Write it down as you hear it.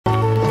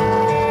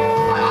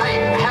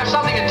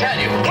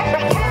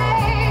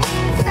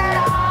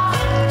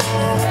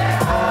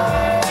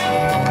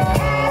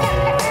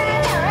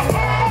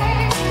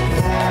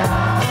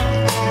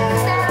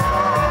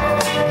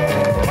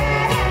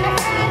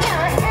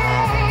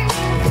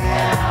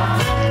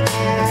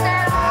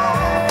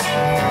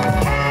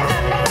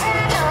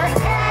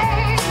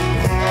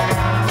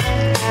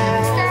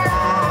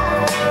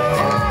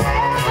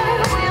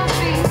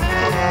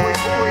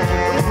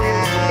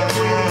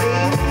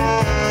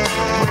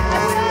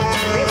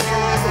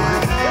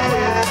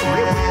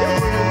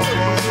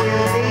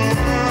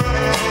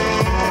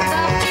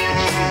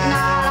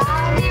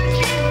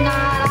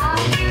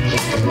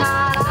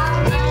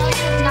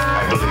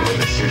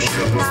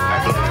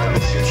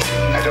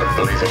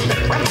Well,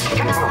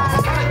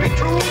 can it be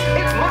true?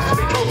 It must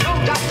be true, no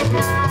doubt.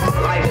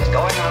 Life is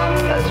going on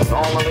as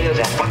normally as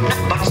ever.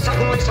 But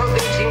suddenly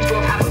something seems to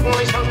have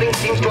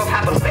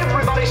happened.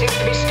 Everybody seems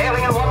to be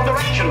staring in one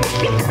direction.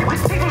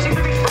 People seem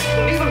to be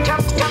frightened, even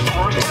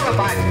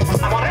terrified.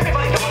 I want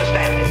everybody to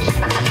understand this.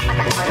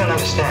 I don't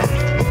understand.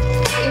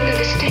 I don't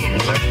understand.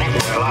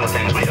 There are a lot of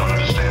things we don't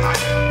understand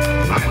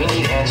either. We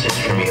need answers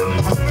from you.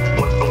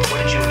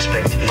 What did you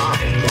expect to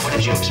find? What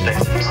did you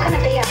expect? Who's going to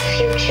be our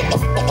future?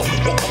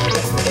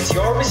 It's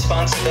your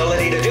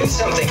responsibility to do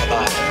something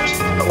about it.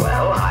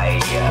 Well, I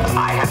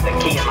have the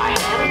key in my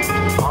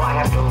hand. All I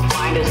have to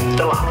find is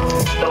the lock.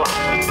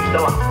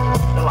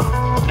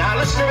 Now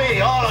listen to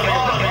me, all of you.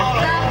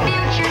 The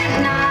future's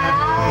not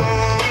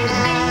ours to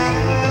see.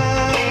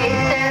 Que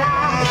sera.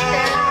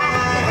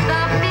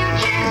 The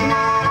future's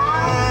not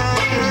ours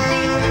to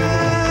see.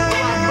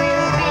 What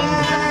will be?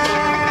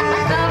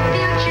 The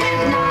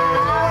future's not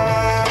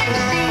ours to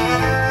see.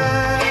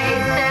 Que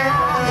sera.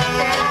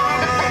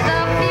 The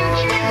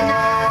future's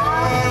not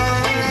ours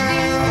to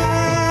see.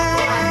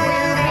 What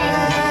will be.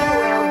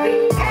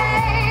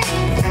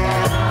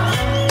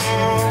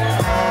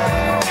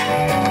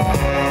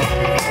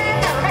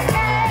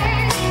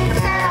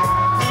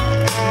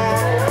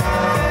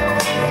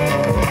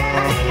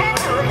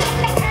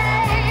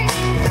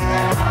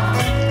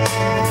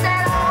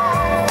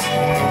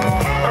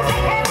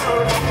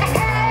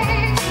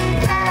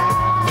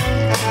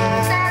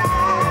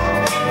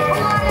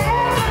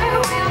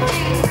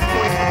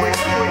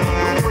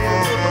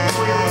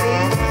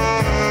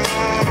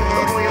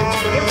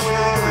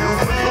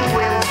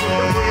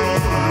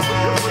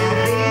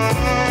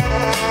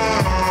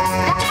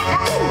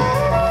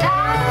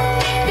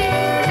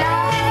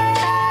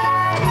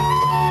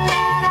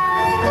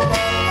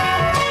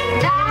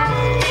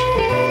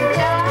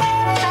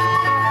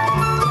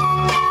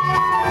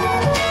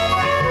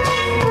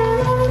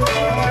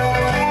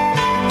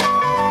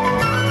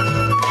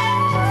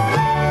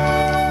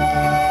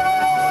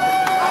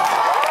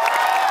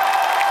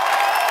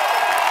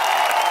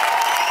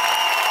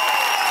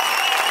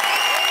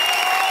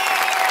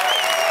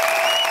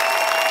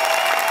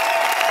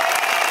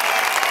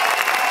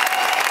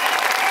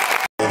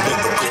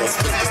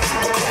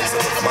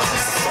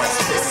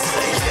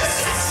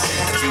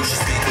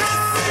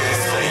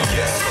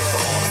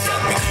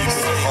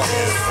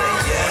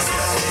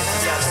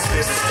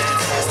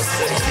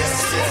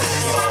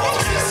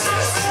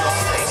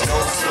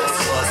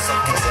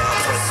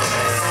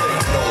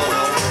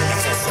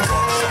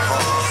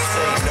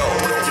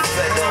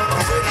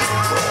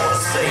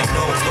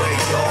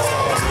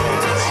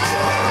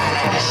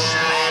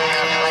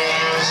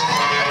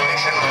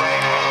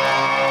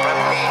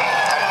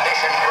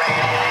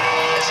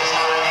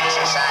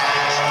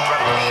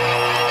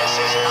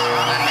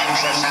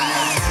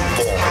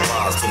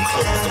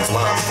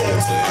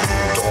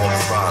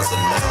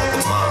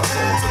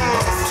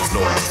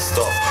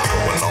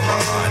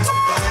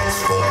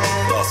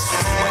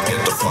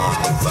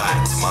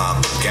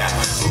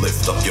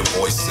 Lift up your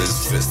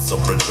voices, fists of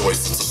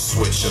rejoice. It's a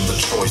switch in the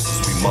choices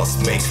we must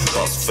make.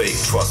 Trust fake,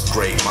 trust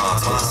great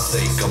minds. For the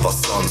sake of our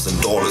sons and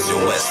daughters,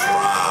 you'll let's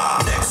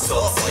ride. Next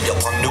up, fire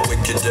upon the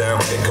wicked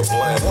damn pick a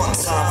plan. One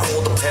time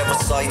for the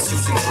parasites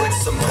using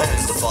bricks and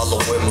pens to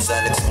follow whims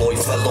and exploit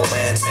fellow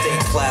man. Stay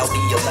cloudy,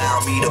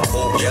 allow me to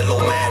quote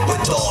Yellow Man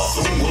with all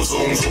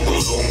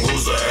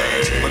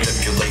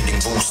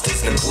manipulating boosters,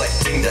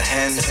 neglecting the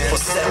hands.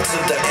 But step to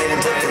the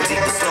end of the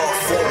deepest dark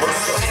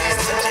forest. Your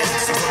hands to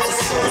ends with the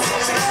souls of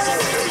the soul.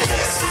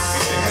 Yes,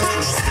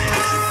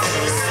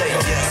 say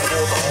yes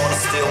for the honor,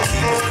 still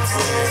keep it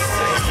true.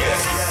 Say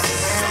yes.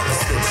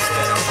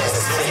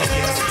 Say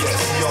yes,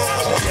 yes,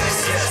 y'all. Yes,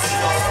 yes,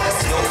 y'all.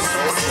 No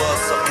source love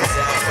sucking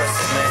down,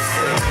 pressing man.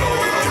 Say no,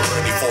 you're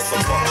ready for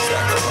some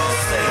buckshot.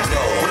 Say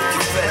no, if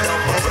you fed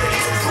up, I'm ready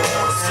to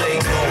draw. Say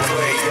no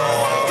way,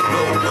 y'all.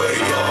 No way,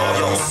 y'all.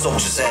 Young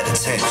soldiers at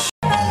attention.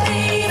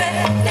 Believe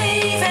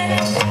it,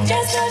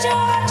 just cause your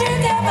heart you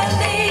can't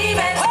believe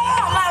it. Oh,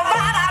 my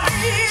right, I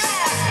believe it.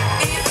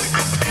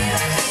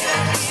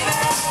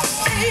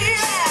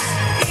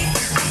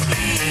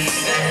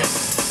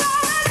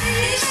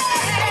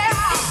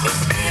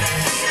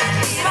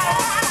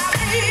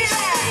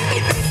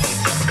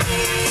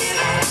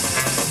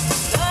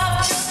 Love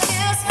your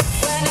kiss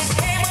when it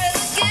came with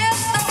a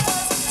gift that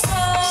was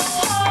so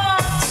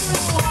hard to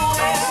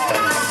wear.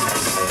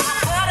 I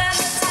put in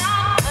the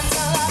time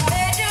until I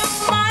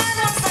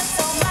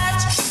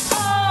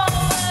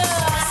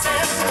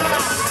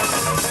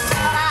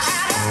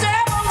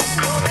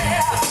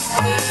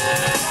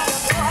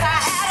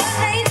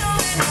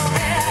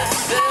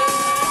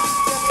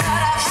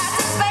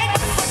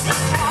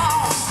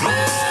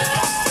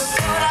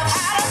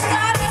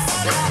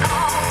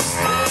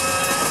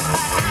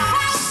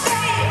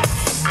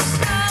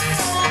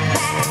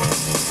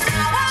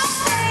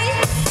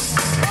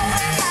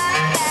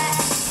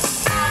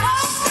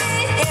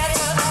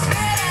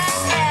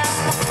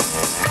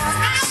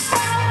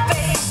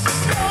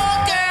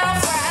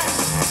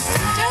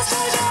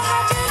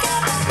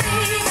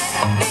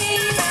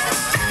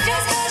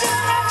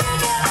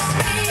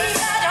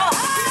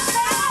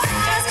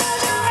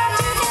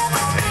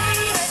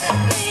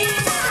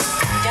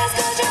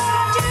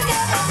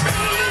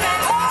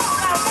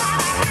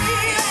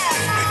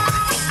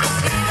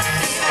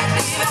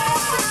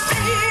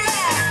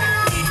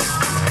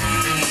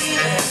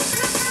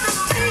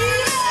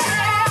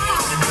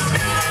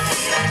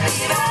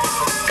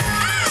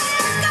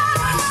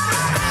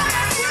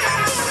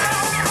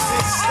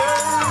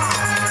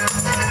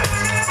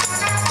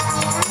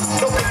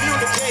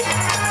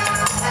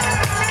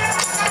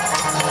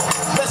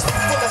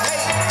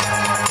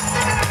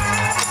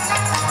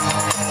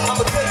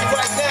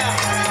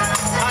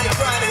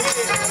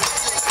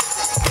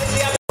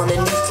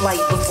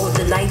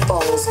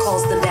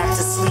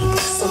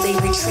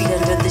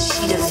retreat under the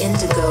sheet of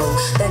indigo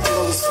that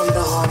glows from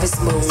the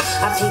harvest moon.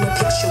 I paint a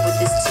picture with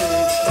this tune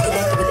and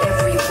connect with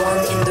everyone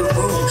in the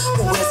room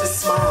who